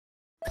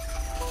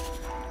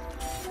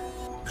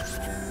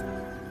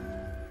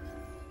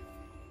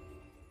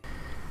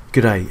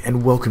G'day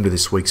and welcome to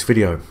this week's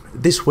video.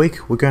 This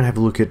week we're going to have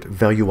a look at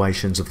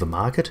valuations of the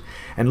market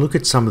and look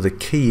at some of the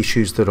key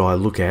issues that I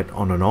look at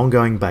on an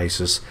ongoing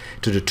basis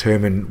to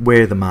determine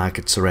where the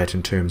markets are at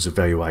in terms of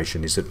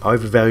valuation. Is it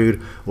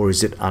overvalued or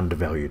is it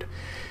undervalued?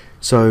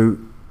 So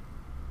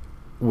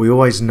we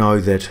always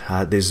know that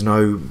there's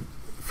no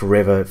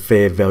forever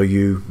fair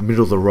value,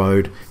 middle of the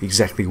road,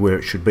 exactly where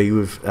it should be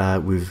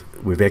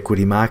with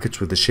equity markets,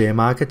 with the share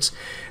markets.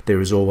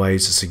 There is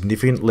always a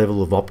significant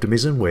level of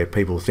optimism where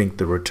people think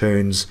the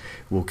returns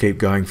will keep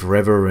going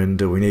forever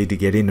and we need to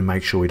get in and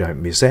make sure we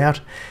don't miss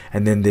out.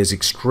 And then there's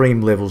extreme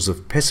levels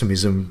of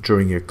pessimism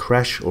during a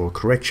crash or a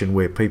correction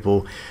where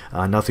people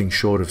are nothing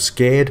short of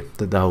scared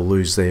that they'll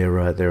lose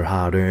their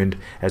hard-earned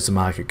as the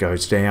market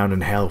goes down,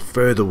 and how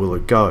further will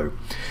it go.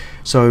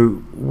 So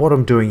what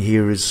I'm doing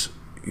here is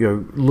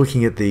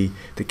looking at the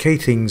key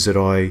things that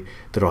I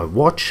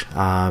watch,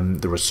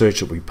 the research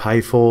that we pay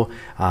for,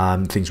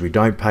 things we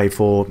don't pay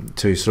for,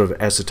 to sort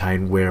of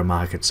ascertain where a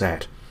market's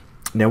at.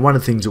 Now, one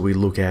of the things that we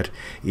look at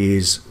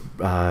is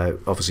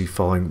obviously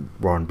following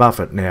Warren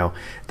Buffett. Now,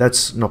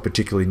 that's not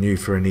particularly new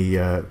for any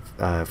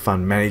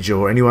fund manager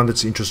or anyone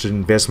that's interested in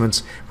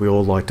investments. We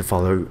all like to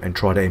follow and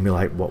try to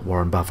emulate what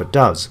Warren Buffett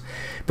does.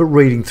 But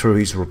reading through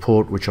his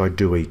report, which I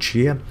do each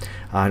year,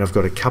 and I've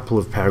got a couple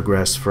of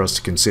paragraphs for us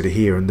to consider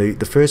here. And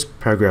the first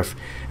paragraph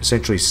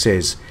essentially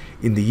says,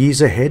 in the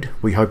years ahead,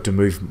 we hope to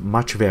move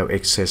much of our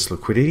excess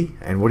liquidity,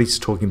 and what he's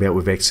talking about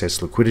with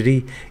excess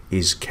liquidity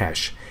is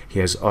cash. He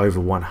has over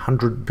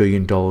 $100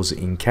 billion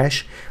in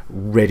cash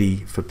ready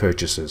for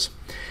purchases.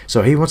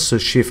 So he wants to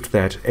shift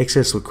that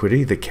excess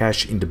liquidity, the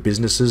cash, into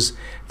businesses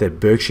that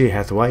Berkshire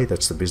Hathaway,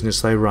 that's the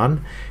business they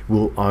run,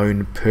 will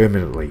own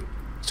permanently.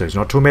 So he's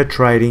not talking about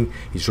trading,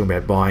 he's talking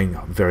about buying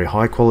very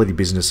high quality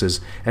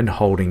businesses and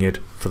holding it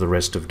for the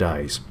rest of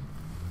days.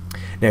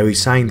 Now,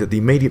 he's saying that the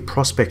immediate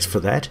prospects for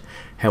that,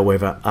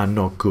 however, are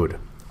not good.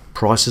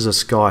 Prices are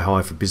sky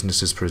high for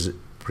businesses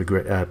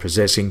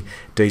possessing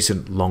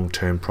decent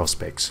long-term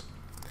prospects.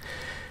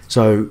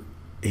 So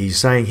he's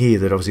saying here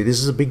that obviously this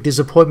is a big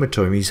disappointment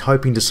to him. He's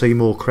hoping to see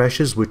more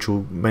crashes, which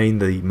will mean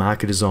the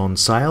market is on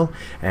sale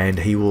and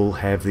he will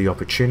have the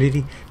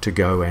opportunity to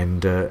go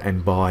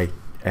and buy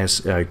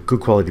as good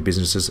quality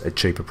businesses at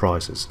cheaper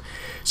prices.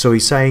 So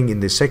he's saying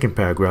in the second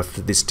paragraph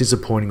that this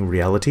disappointing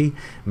reality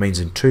means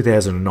in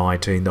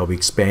 2019 they'll be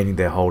expanding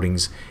their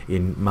holdings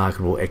in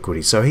marketable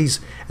equity. So he's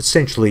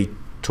essentially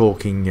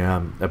talking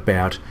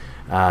about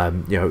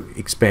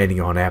expanding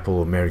on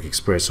Apple, American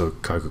Express or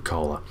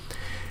Coca-Cola.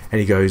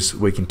 And he goes,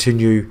 we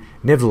continue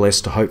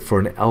nevertheless to hope for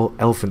an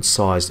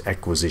elephant-sized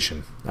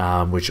acquisition,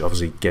 which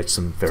obviously gets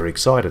them very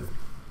excited.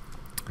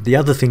 The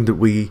other thing that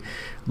we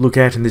look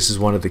at, and this is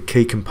one of the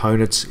key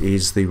components,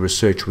 is the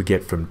research we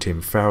get from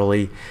Tim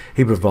Farrelly.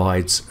 He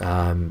provides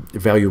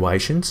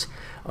valuations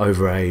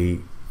over a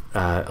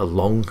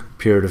long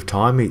period of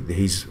time.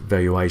 His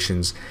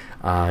valuations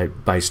are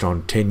based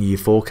on 10-year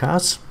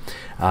forecasts,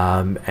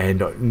 and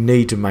I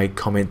need to make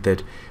comment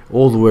that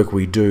all the work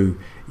we do,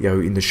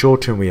 in the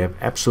short term, we have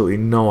absolutely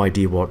no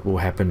idea what will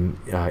happen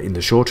in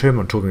the short term.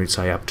 I'm talking,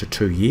 say, up to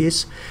 2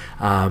 years,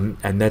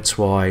 and that's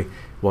why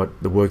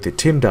the work that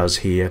Tim does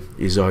here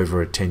is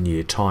over a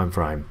 10-year time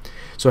frame.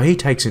 So he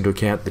takes into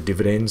account the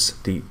dividends,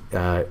 the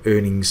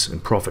earnings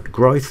and profit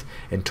growth,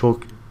 and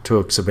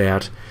talks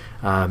about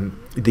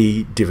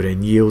the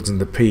dividend yields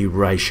and the P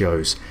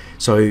ratios.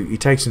 So he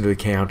takes into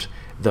account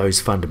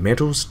those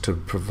fundamentals to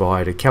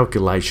provide a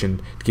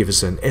calculation to give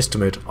us an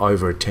estimate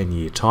over a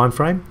 10-year time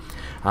frame,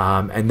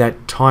 and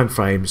that time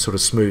frame sort of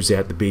smooths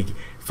out the big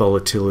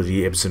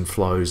volatility, ebbs and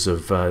flows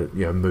of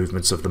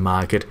movements of the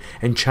market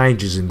and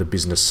changes in the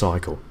business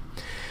cycle.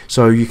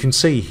 So you can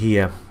see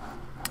here,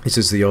 this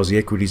is the Aussie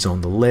equities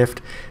on the left,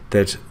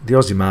 that the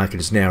Aussie market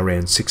is now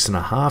around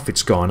 6.5.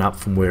 It's gone up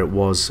from where it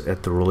was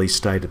at the release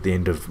date at the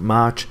end of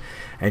March,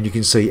 and you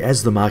can see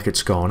as the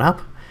market's gone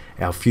up,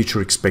 our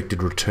future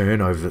expected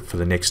return for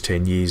the next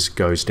 10 years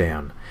goes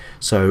down.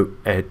 So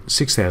at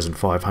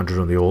 6,500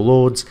 on the All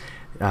Ords,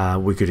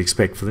 we could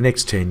expect for the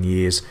next 10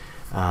 years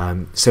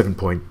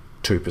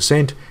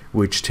 7.2%,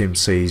 which Tim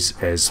sees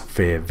as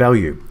fair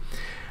value.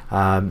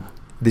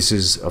 This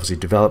is obviously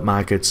developed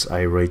markets,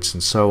 A-REITs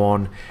and so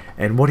on,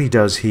 and what he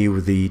does here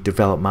with the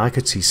developed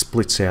markets, he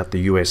splits out the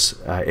US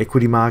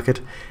equity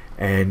market,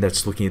 and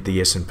that's looking at the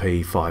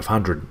S&P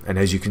 500. And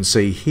as you can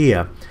see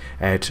here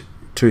at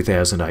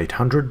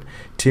 2,800,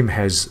 Tim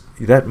has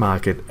that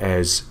market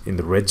as in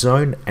the red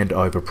zone and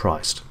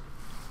overpriced.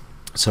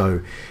 So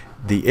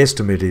the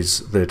estimate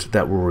is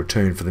that will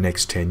return for the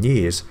next 10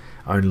 years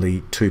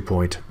only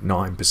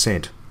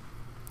 2.9%.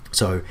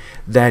 So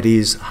that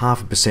is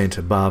 0.5%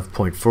 above,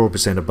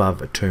 0.4%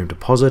 above a term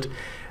deposit.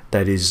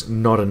 That is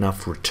not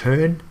enough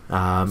return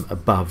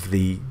above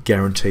the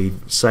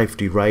guaranteed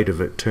safety rate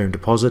of a term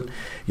deposit,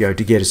 to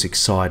get us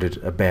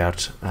excited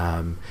about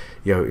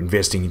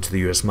investing into the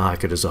US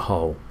market as a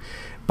whole.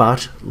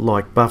 But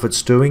like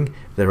Buffett's doing,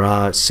 there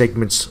are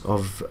segments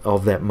of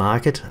that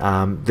market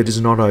that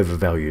is not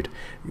overvalued,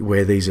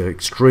 where these are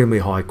extremely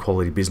high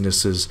quality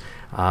businesses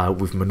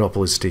with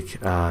monopolistic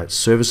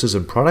services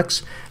and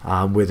products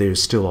where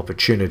there's still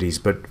opportunities.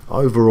 But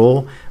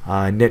overall,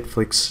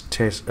 Netflix,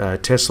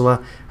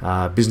 Tesla,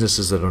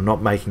 businesses that are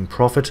not making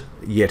profit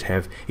yet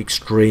have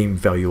extreme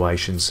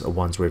valuations are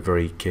ones we're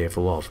very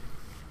careful of.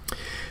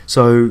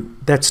 So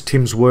that's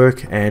Tim's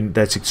work, and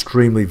that's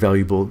extremely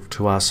valuable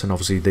to us, and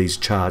obviously these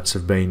charts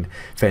have been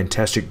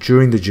fantastic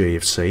during the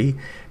GFC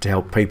to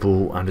help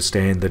people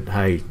understand that,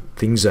 hey,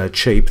 things are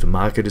cheap, the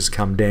market has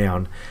come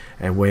down,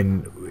 and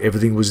when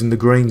everything was in the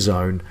green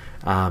zone,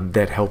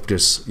 that helped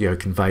us,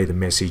 convey the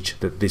message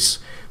that this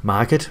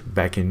market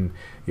back in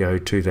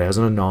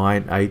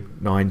 2009,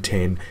 8, 9,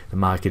 10, the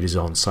market is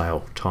on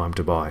sale, time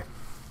to buy.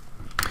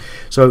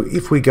 So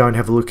if we go and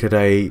have a look at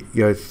a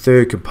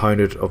third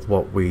component of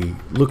what we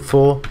look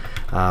for,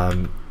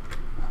 and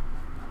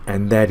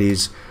that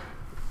is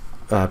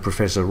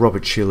Professor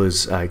Robert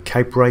Shiller's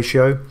CAPE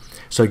ratio.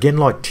 So again,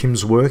 like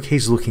Tim's work,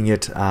 he's looking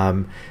at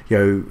an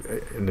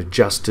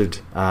adjusted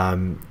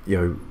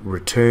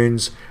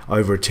returns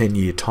over a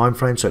 10-year time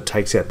frame. So it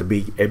takes out the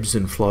big ebbs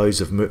and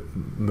flows of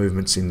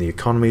movements in the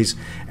economies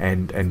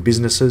and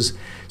businesses.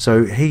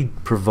 So he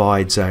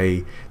provides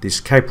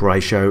this CAPE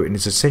ratio, and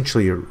it's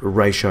essentially a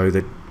ratio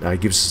that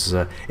gives us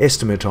an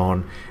estimate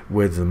on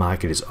whether the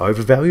market is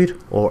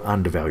overvalued or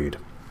undervalued.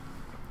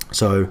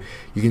 So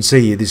you can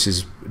see here this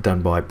is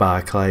done by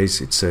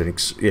Barclays. It's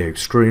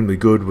extremely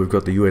good. We've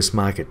got the US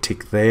market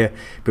tick there,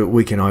 but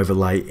we can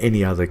overlay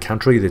any other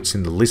country that's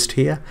in the list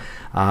here.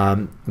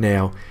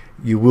 Now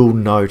you will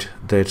note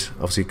that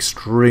obviously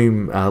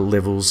extreme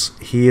levels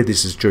here.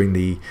 This is during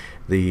the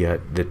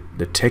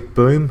tech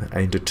boom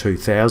into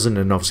 2000,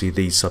 and obviously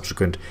the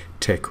subsequent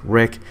tech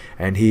wreck.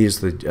 And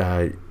here's the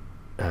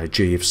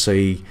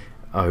GFC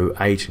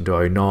 08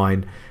 into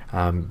 09.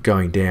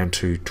 Going down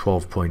to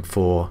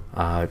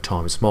 12.4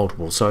 times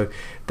multiple. So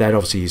that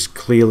obviously is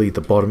clearly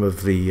the bottom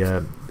of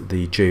the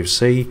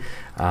GFC,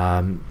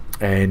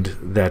 and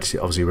that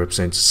obviously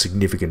represents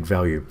significant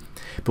value.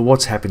 But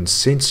what's happened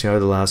since the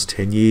last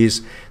 10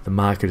 years, the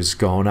market has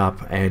gone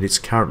up, and it's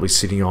currently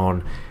sitting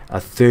on a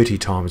 30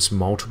 times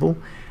multiple.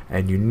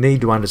 And you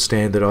need to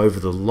understand that over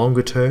the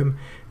longer term,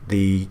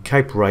 the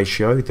CAPE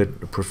ratio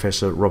that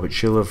Professor Robert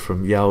Shiller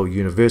from Yale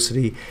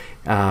University,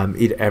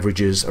 it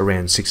averages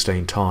around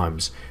 16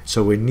 times.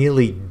 So we're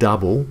nearly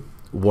double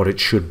what it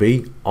should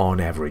be on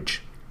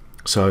average.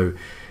 So,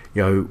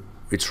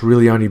 it's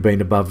really only been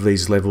above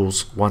these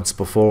levels once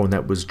before, and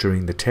that was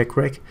during the tech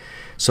wreck.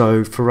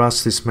 So for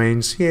us, this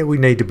means, we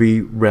need to be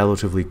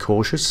relatively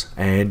cautious,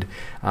 and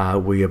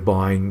we are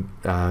buying,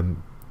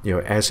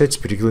 assets,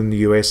 particularly in the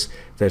US,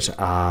 that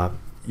are,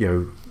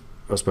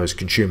 I suppose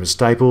consumer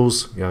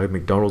staples.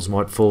 McDonald's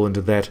might fall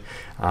into that.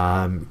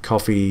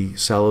 Coffee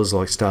sellers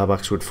like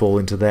Starbucks would fall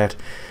into that.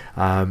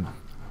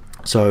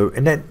 Let's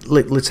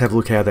have a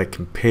look how that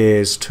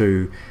compares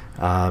to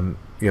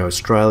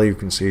Australia. You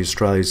can see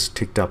Australia's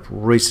ticked up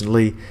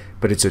recently,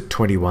 but it's at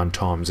 21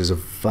 times. There's a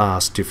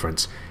vast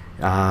difference.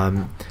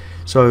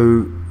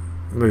 So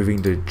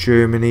moving to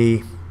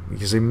Germany, you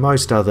can see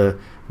most other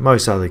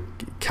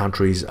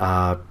countries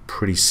are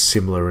pretty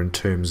similar in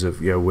terms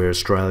of where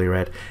Australia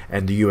at,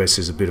 and the US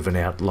is a bit of an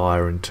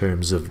outlier in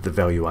terms of the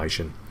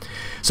valuation.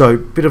 So a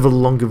bit of a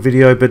longer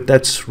video, but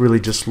that's really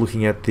just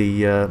looking at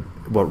the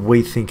what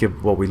we think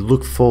of, what we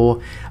look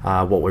for,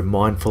 what we're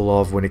mindful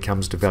of when it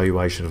comes to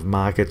valuation of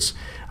markets.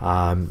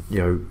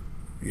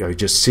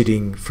 Just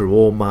sitting through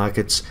all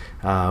markets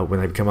when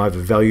they become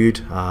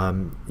overvalued,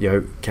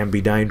 can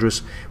be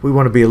dangerous. We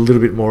want to be a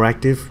little bit more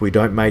active. We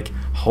don't make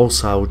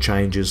wholesale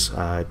changes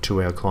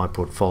to our client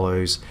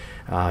portfolios.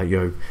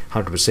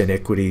 100%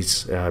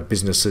 equities,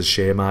 businesses,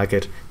 share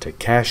market to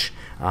cash.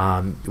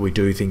 We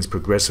do things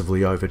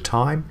progressively over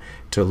time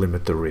to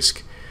limit the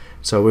risk.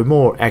 So we're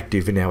more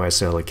active in our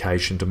asset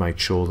allocation to make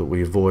sure that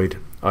we avoid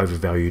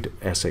overvalued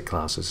asset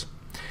classes.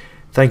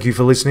 Thank you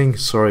for listening.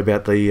 Sorry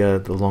about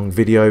the long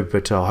video,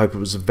 but I hope it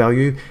was of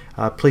value.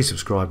 Please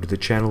subscribe to the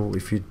channel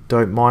if you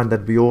don't mind.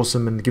 That'd be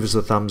awesome, and give us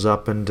a thumbs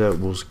up, and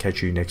we'll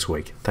catch you next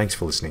week. Thanks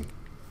for listening.